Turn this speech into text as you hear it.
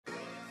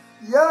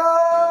Yo!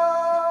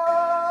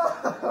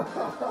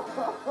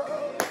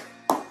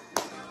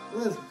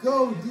 Let's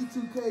go,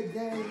 D2K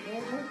gang,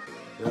 man.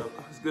 Yep.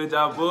 It's good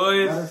job,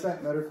 boys.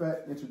 Matter of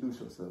fact, introduce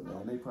yourself,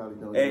 man. They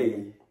probably don't.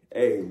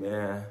 Hey,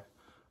 man.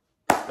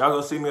 Y'all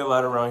gonna see me a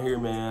lot around here,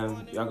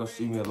 man. Y'all gonna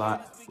see me a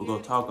lot. We're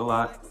gonna talk a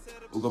lot.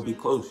 We're gonna be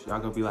close.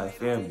 Y'all gonna be like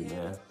family,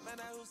 man.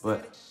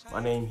 But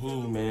my name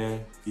Heem,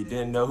 man. If you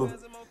didn't know,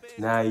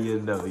 now you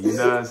know. You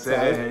know what I'm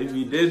saying? If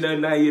you didn't know,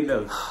 now you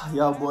know.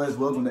 Y'all boys,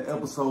 welcome to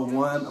episode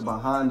 1 of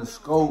Behind the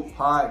Scope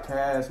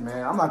podcast,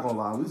 man. I'm not gonna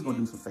lie, we just gonna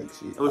do some fake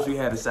shit. I wish we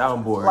had a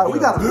soundboard. Like, we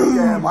got a big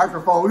ass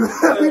microphone.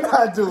 We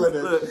not doing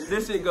this. Look,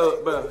 this shit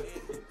go, bro.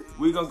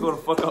 We gonna go the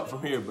fuck up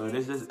from here, bro.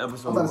 This is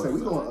episode 1. I'm about to say,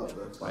 we going up,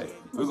 bro. Like,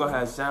 we're gonna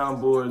have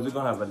soundboards. We're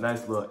gonna have a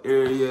nice little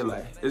area.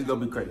 Like, it's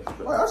gonna be crazy,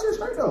 bro. Like, that shit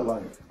straight though,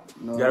 like.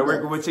 You gotta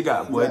work with what you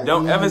got, boy.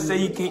 Don't ever say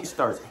you can't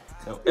start.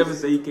 Don't ever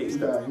say you can't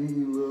start. He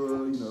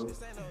little,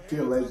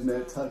 Phil Legend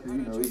at Tucker,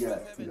 he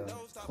got,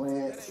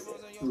 plants,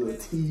 little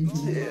tea.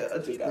 Yeah, I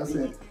just got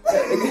it.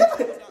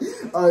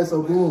 All right,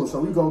 so boom. So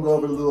we're going to go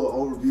over a little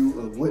overview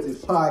of what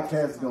this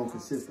podcast is going to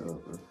consist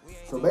of, bro.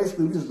 So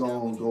basically, we're just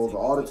going to go over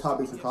all the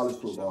topics of college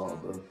football,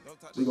 bro.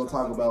 We're going to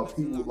talk about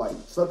people, like,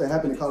 stuff that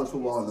happened in college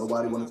football and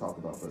nobody want to talk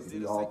about, bro.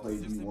 We all play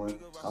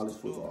D1 college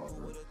football,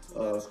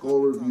 bro.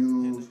 Score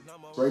reviews,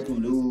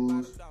 breaking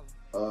news.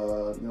 You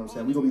know what I'm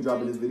saying? We're going to be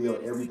dropping this video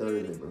every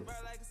Thursday, bro.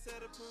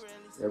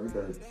 Every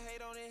Thursday.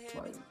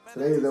 Like,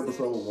 today is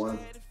episode 1,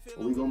 but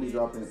we're going to be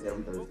dropping it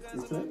every Thursday.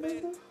 Is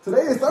today?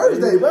 Today is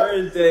Thursday, bro.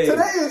 Thursday.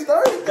 Today is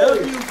Thursday.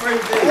 W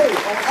Thursday. Hey,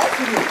 on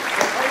accident. You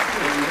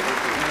know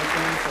what I'm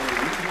saying? So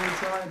we're going to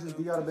try and just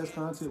give y'all the best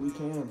content we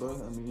can, bro.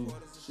 I mean,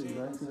 shit, you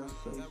got anything else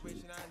to say?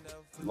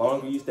 The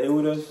longer you stay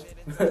with us,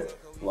 the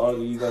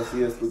longer you going to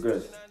see us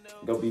progress.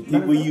 Gonna be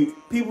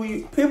people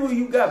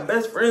you got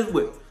best friends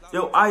with.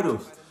 Your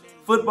idols.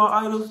 Football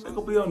idols, they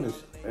gonna be on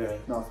this. Yeah.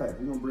 No, in fact,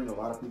 we're gonna bring a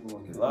lot of people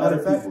on here. Matter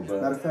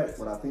of fact,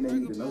 what I think they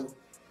need to know,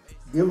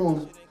 give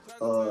them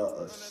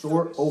a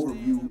short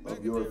overview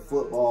of your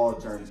football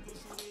journey.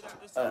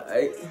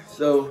 Alright,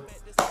 so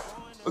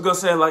we're gonna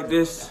say it like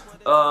this.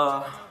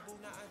 Where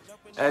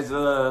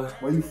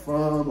you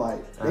from?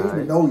 Like, they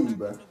even know you,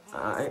 bro.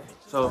 Alright,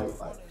 so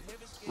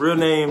real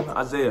name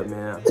Isaiah,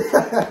 man.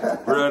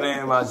 Real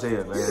name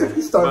Isaiah, man.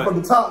 You started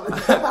from the top.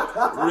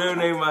 Real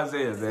name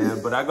Isaiah, man.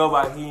 But I go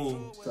by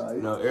Heem.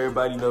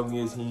 Everybody know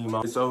me as Heem.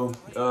 So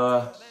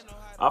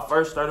I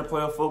first started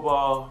playing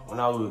football when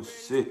I was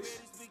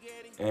 6,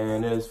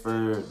 and it's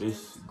for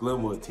this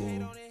Glenwood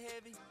team.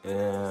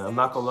 And I'm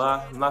not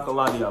gonna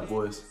lie to y'all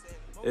boys.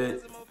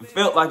 It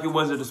felt like it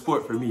wasn't a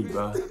sport for me,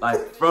 bro.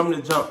 Like, from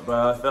the jump,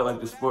 bro, I felt like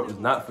the sport was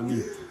not for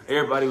me.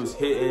 Everybody was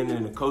hitting,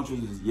 and the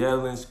coaches was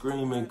yelling,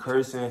 screaming,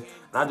 cursing, and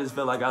I just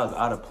felt like I was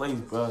out of place,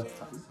 bro.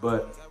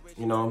 But,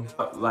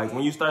 like,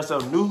 when you start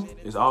something new,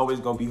 it's always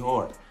gonna be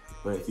hard.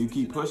 But if you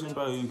keep pushing,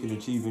 bro, you can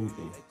achieve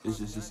anything. It's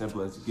just as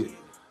simple as it gets.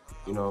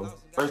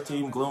 First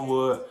team,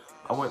 Glenwood,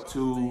 I went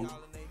to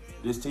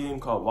this team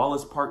called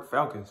Wallace Park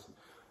Falcons.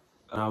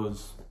 And I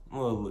was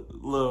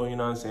little, you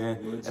know what I'm saying?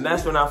 Legit. And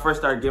that's when I first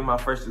started getting my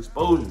first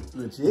exposure.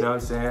 Legit. You know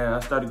what I'm saying? I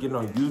started getting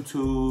on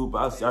YouTube.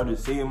 I started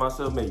seeing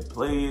myself make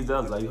plays.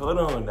 I was like, hold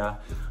on now.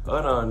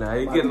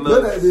 You getting a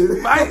little spicy, you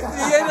know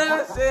what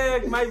I'm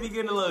saying? Might be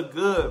getting a little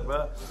good,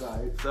 bro.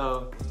 Right.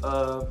 So,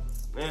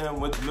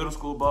 went to middle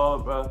school ball,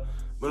 bro.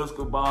 Middle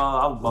school ball,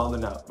 I was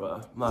balling out, bro.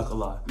 I'm not gonna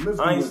lie.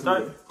 I ain't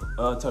start,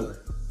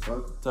 Tucker.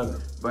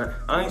 But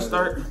I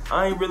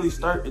ain't really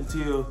start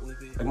until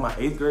like my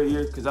 8th grade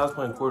year, because I was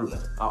playing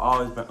quarterback. I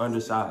always been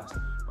undersized.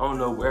 I don't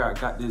know where I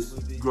got this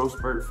growth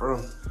spurt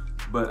from,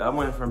 but I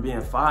went from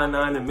being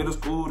 5'9" in middle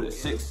school to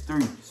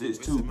 6'3",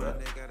 6'2", bro.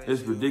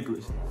 It's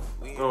ridiculous.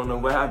 I don't know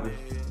what happened.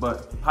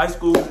 But high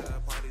school,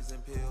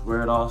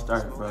 where it all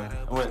started, bro.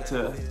 I went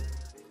to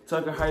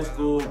Tucker High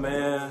School,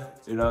 man.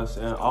 You know what I'm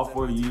saying? All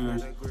 4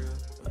 years.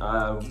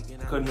 I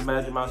couldn't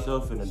imagine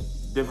myself in a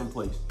different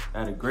place. I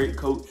had a great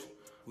coach.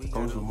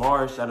 Coach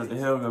Lamar, shout out to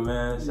him,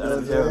 man. Shout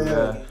out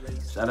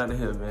to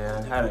him,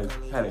 man.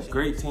 Had a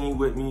great team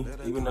with me,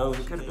 even though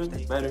it could have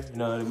been better.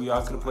 We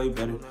all could have played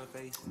better.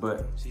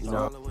 But,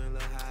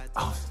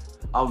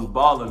 I was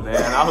balling,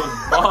 man. I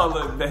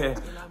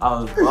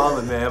was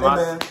balling, man. Hey,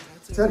 man,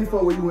 tell me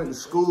where you went to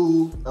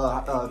school,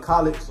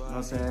 college, you know what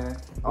I'm saying?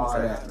 All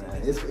that,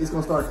 man. It's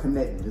gonna start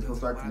connecting.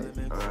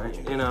 All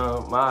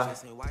right. My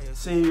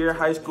senior year of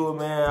high school,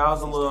 man, I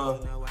was a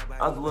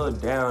little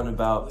down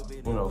about,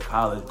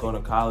 college, going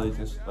to college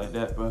and stuff like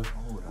that, bro.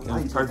 It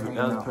was perfect.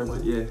 That was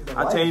perfect. Yeah.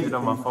 I changed it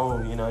on my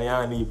phone,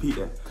 y'all didn't even peep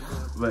that.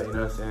 But you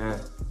know what I'm saying?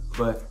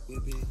 But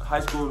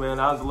high school, man,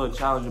 I was a little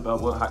challenged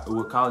about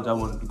what college I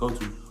wanted to go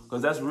to.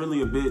 Because that's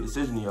really a big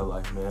decision in your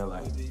life, man.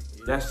 Like,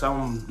 that's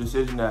some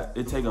decision that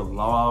it take a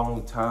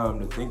long time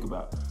to think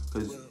about.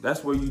 Because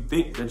that's where you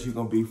think that you're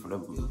going to be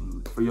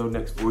for your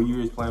next 4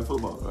 years playing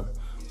football, bro.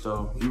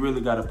 So you really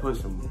got to put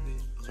some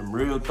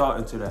real thought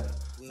into that.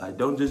 Like,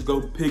 don't just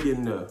go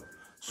picking the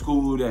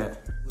school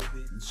that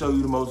show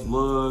you the most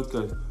love,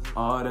 because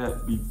all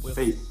that be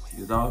fake.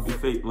 It's all be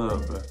fake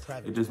love, bro.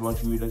 They just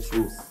want you in that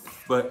school.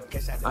 But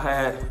I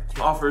had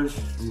offers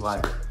from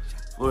like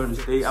Florida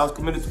State. I was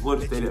committed to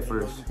Florida State at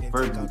first.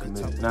 Verbally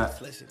committed, not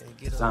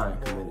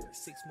signed committed.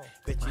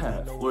 I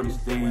had Florida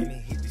State.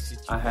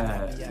 I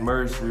had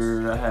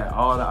Mercer. I had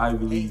all the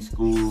Ivy League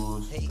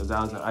schools because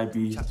I was in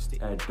IB.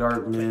 I had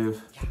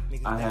Dartmouth.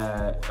 I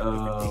had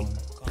only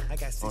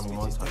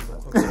one time.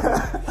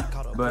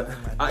 But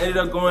I ended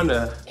up going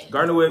to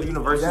Gardner-Webb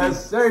University.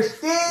 Yes, sir,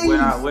 Steve.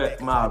 Where I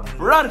met my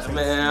brother,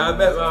 man. I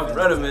met my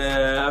brother,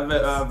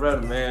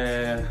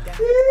 man.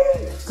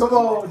 Come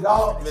on,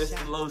 dog. Mr.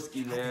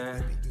 Lowski,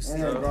 man.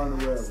 And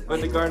Gardner-Webb.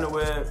 Went to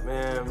Gardner-Webb,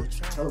 man.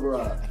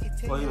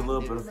 Played a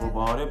little bit of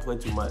football. Didn't play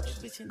too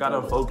much. Got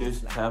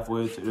unfocused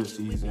halfway to the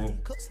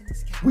season.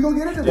 We gonna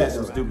get into that.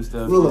 Some stupid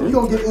stuff. Look, we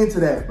gonna get into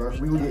that, bro.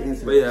 We gonna get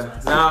into that. But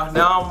yeah,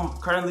 now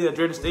I'm currently at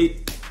Georgia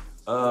State.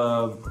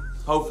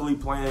 Hopefully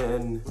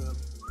playing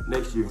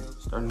next year,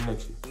 starting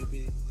next year.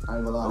 I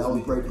ain't gonna lie, that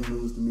was breaking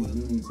news to me. You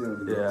need to tell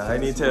me. Yeah, I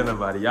ain't tell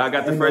nobody. Y'all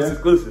got the first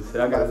exclusive.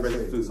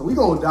 So we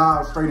gonna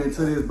dive straight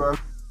into this, bro.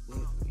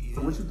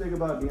 So what you think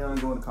about Deion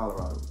going to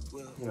Colorado?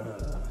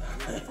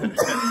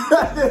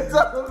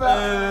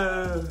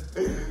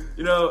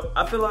 You know, I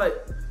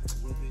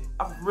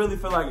really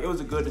feel like it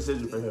was a good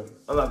decision for him.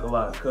 I'm not gonna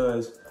lie,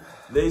 because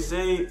they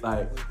say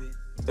that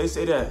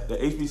the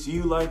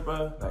HBCU life,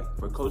 bro, like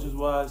for coaches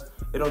wise,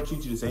 they don't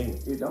treat you the same.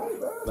 It don't,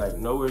 bro. Like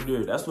nowhere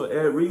near. That's what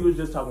Ed Reed was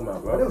just talking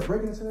about, bro. They was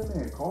breaking into that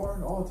man car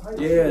and all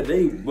types. Yeah,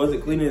 they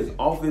wasn't cleaning his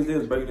office. They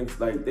was breaking into,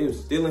 like, they was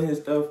stealing his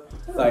stuff.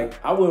 Like,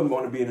 I wouldn't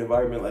want to be in an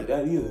environment like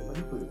that either. But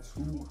he put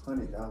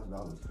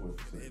 $200,000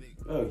 towards the city.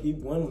 Bro, he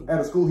won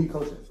at a school he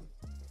coached at.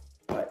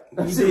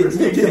 Like, he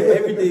did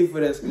everything for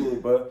that school,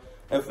 bro.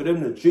 And for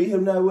them to treat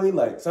him that way,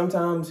 like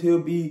sometimes he'll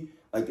be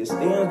like the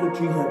stands will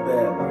treat him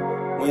bad.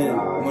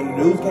 Like when the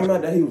news came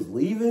out that he was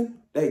leaving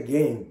that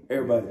game,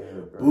 everybody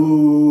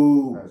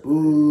boo,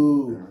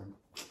 boo.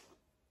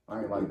 I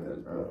ain't like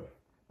that, bro.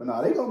 But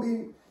nah, they gonna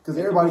be because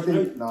everybody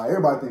think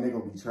they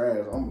gonna be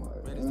trash. I'm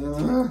like,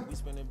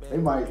 they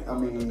might.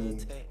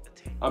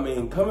 I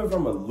mean, coming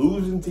from a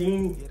losing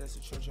team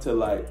to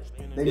like,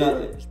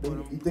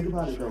 you think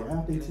about it though,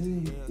 half their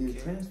team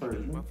is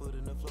transferred.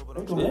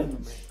 They gonna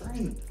be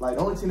straight. Like,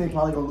 the only team they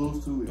probably gonna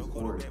lose to is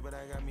Oregon.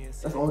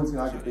 That's the only team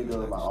I can think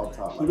of, like, off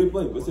top. Who they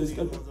play? What's their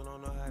schedule?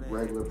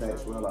 Regular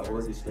Pac-12, like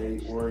Oregon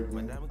State,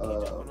 Oregon,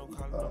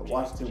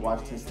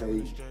 Washington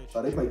State.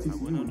 They play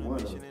TCU in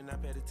one of them.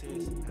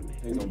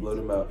 They gonna blow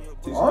them out.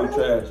 TCU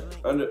trash.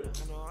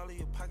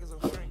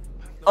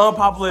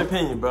 Unpopular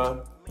opinion,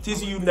 bro.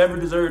 TCU never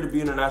deserved to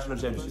be in a national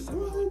championship.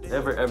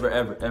 Ever.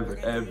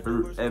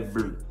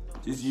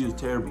 TCU is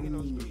terrible.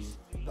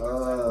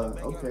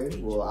 Okay.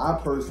 Well, I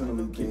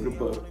personally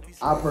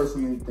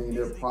think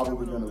they're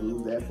probably gonna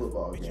lose that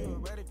football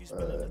game.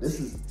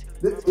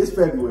 It's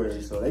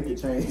February, so they could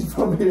change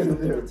from here to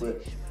there.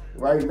 But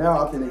right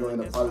now, I think they're gonna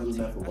end up probably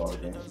losing that football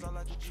game.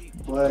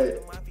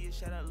 But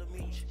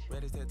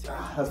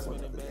that's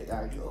one of the things.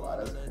 I ain't gonna lie,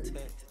 that's crazy.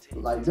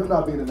 Like, them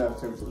not being in that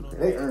championship,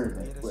 they earned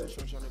that. But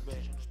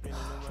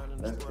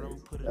that's crazy.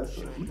 That's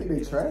crazy. You think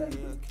they trash?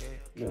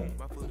 Yeah.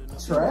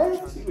 Trash?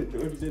 See what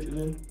Georgia did to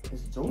them?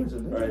 It's Georgia,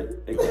 man. Right.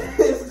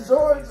 It's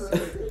Georgia.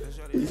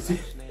 It's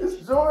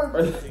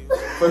Georgia.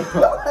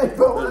 It's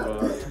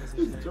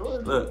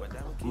Georgia. Look,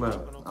 man.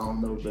 I don't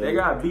know. They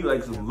got beat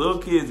like some little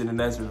kids in the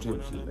national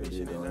championship. They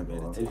did.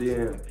 And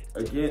then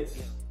against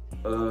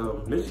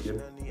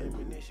Michigan,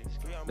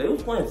 they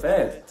was playing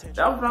fast.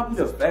 That was probably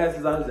the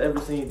fastest I've ever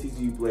seen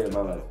TCU play in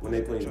my life when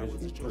they played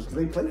Michigan. Because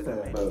they played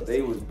fast. But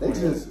they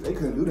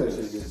couldn't do that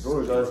shit against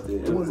Georgia.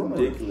 It was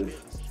ridiculous.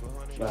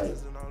 Like,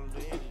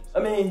 I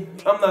mean,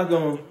 I'm not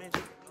gonna.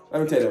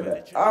 Let me tell you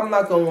that. I'm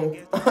not gonna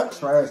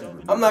trash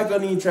them. I'm not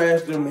gonna even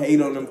trash them, hate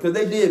on them, because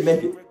they did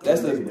make it.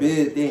 That's a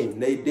big thing.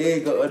 They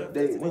did go.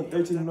 They went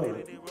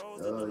 13-0.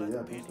 Yeah,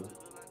 I think so.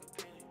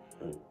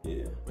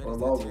 Yeah. Or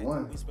lost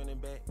one.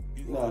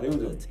 No, they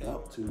was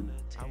about to.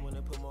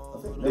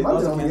 They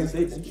lost to Kansas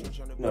State.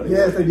 No,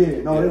 yes, they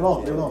did. No, they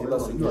lost. They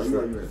lost.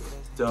 You're right.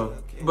 So,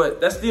 but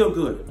that's still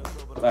good.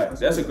 Like,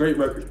 that's a great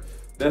record.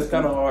 That's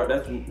kind of hard.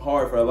 That's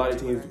hard for a lot of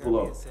teams to pull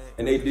off.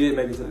 And they did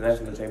make it to the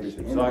national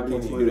championship. So I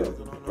can't do that.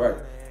 Right.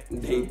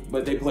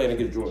 But they playing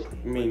against Georgia.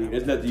 I mean,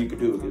 there's nothing you can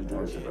do against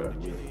Georgia, bro.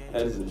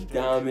 That is a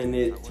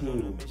dominant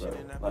team, bro.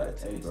 Like,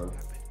 hey, bro.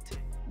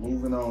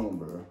 Moving on,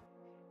 bro.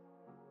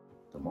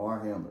 Damar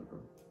Hamlin, bro.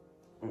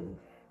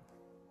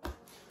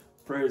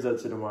 Prayers up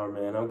to Damar,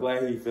 man. I'm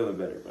glad he's feeling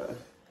better, bro.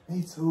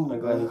 Me too. I'm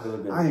glad he's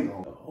feeling better. I ain't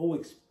gonna. The whole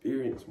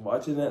experience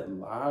watching that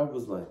live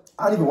was like.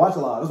 I didn't even watch it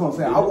live. That's what I'm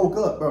saying. I woke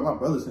up, bro. My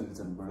brother sent it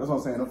to me, bro. That's what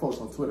I'm saying. Them folks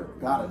on Twitter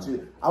got it,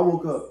 shit. I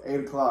woke up 8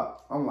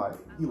 o'clock. I'm like,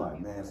 he like,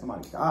 man,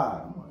 somebody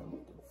died. I'm like,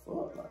 what the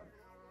fuck? Like,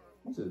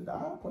 you just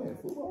died playing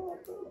football?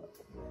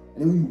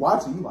 And then when you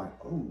watch it, you like,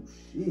 oh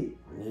shit.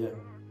 Yeah.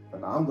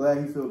 But nah, I'm glad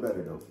he feel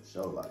better though, for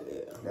sure. Like,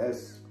 yeah.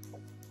 That's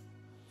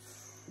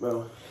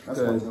bro. That's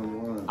what he's gonna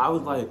run. I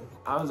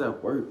was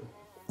at work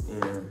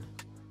and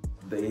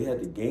they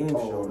had the game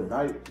showing. The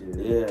night?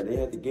 Yeah, they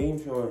had the game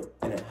showing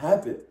and it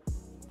happened.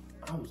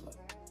 I was like,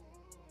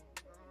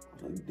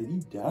 Like, did he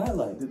die?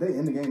 Like, did they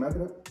end the game after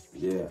that?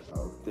 Yeah.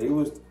 They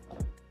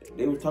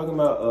was talking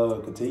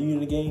about continuing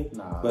the game,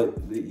 but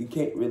you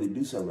can't really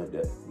do something like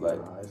that. Like,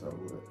 it's over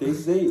with. They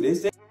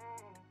say.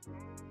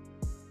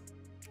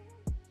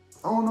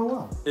 I don't know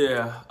why.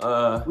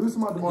 Yeah. We was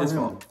talking about his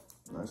DeMar fault.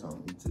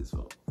 Hamlin. It's his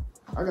fault.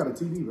 I got a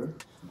TV, bro.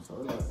 So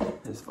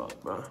like, his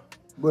fault, bro.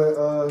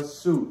 But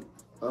shoot,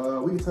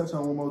 we can touch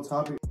on one more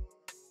topic.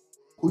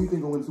 Who you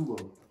think will win the Super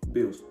Bowl?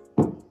 Bills.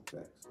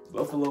 Facts.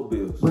 Buffalo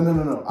Bills. But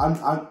no.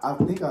 I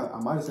think I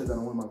might have said that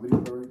on one of my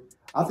videos already.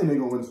 I think they're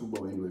gonna win the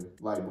Super Bowl anyway.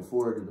 Like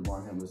before the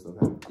DeMar Hamlin stuff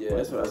happened. Yeah,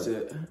 that's what I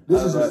said.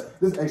 This is just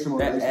this extra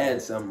motivation. That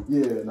adds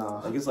something. Yeah, nah.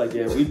 Like it's like,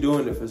 yeah, we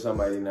doing it for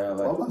somebody now.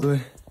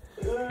 Like,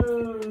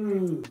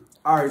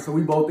 all right, so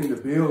we both think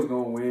the Bills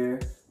gonna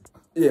win.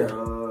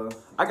 Yeah.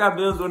 I got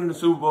Bills winning the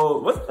Super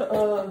Bowl. What's the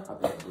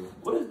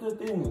what is the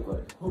thing look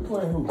like? Who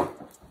playing who?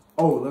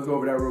 Oh, let's go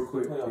over that real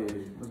quick. Yeah,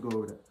 let's go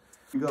over that.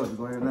 You go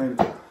ahead and name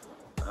it.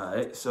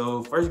 Alright,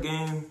 so first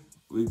game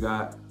we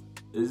got,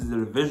 this is the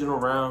divisional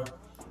round.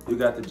 We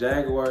got the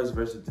Jaguars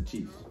versus the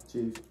Chiefs.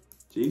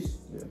 Chiefs?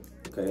 Yeah.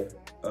 Okay.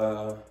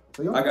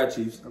 So I got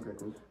Chiefs. Okay,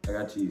 cool. I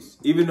got Chiefs.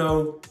 Even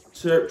though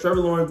Trevor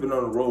Lawrence been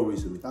on a roll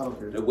recently. I don't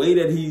care. The way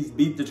that he's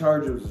beat the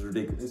Chargers is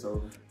ridiculous. It's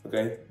over.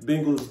 Okay.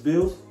 Bengals,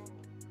 Bills?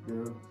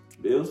 Yeah.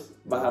 Bills?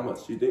 By how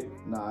much do you think?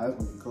 Nah,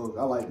 that's gonna be close.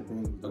 I like the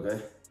Bengals.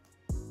 Okay.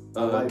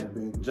 I like the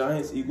Bengals.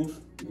 Giants, Eagles?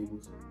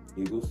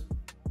 Eagles.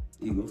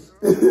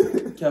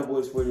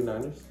 Cowboys,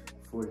 49ers?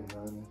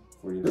 49ers.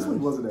 49ers. This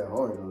week wasn't that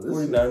hard though.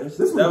 49ers.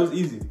 That was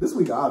easy. This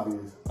week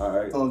obvious. All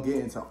right. Gonna get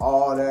into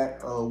all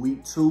that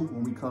week 2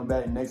 when we come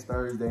back next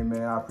Thursday,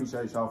 man. I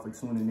appreciate y'all for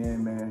tuning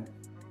in, man.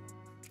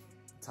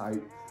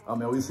 Tight.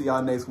 Man, we'll see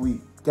y'all next week.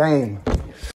 Gang.